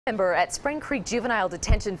Member at Spring Creek Juvenile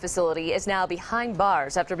Detention Facility is now behind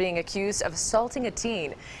bars after being accused of assaulting a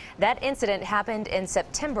teen. That incident happened in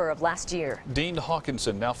September of last year. Dean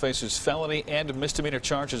Hawkinson now faces felony and misdemeanor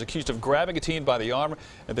charges, accused of grabbing a teen by the arm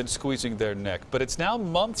and then squeezing their neck. But it's now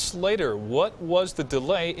months later. What was the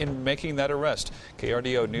delay in making that arrest?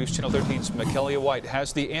 KRDO News Channel 13's Mekialaya White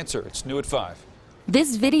has the answer. It's new at 5.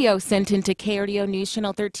 This video sent into KRDO News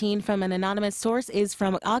Channel 13 from an anonymous source is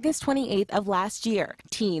from August 28th of last year.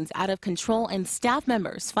 Teens out of control and staff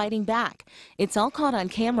members fighting back. It's all caught on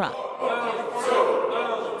camera.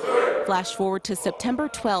 Flash forward to September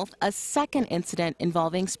 12th, a second incident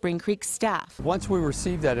involving Spring Creek staff. Once we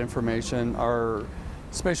received that information, our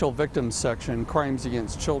Special Victims Section, Crimes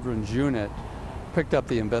Against Children's Unit, picked up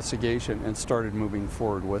the investigation and started moving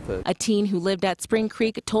forward with it. A teen who lived at Spring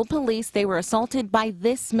Creek told police they were assaulted by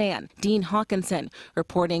this man, Dean Hawkinson,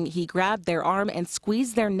 reporting he grabbed their arm and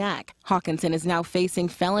squeezed their neck. Hawkinson is now facing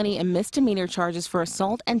felony and misdemeanor charges for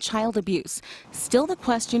assault and child abuse. Still, the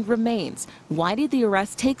question remains, why did the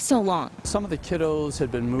arrest take so long? Some of the kiddos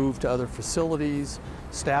had been moved to other facilities.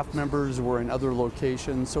 Staff members were in other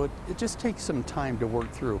locations, so it just takes some time to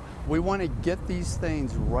work through. We want to get these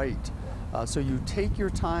things right. So you take your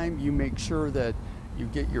time, you make sure that you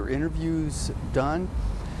get your interviews done.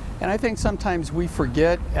 And I think sometimes we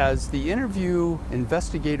forget, as the interview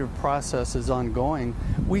investigative process is ongoing,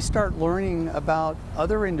 we start learning about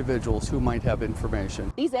other individuals who might have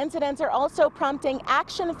information. These incidents are also prompting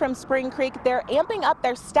action from Spring Creek. They're amping up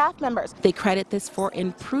their staff members. They credit this for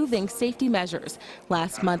improving safety measures.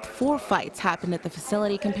 Last month, 4 fights happened at the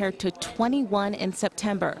facility compared to 21 in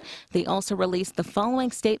September. They also released the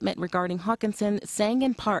following statement regarding Hawkinson, saying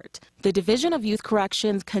in part, "The Division of Youth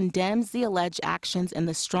Corrections condemns the alleged actions in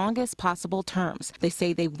the strongest possible terms. They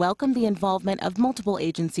say they welcome the involvement of multiple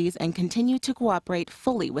agencies and continue to cooperate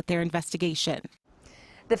fully with their investigation."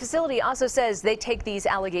 The facility also says they take these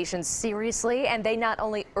allegations seriously, and they not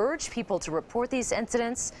only urge people to report these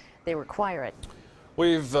incidents, they require it.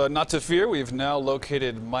 We've not to fear. We've now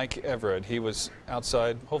located Mike Everett. He was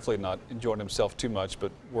outside, hopefully not enjoying himself too much,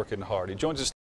 but working hard. He joins us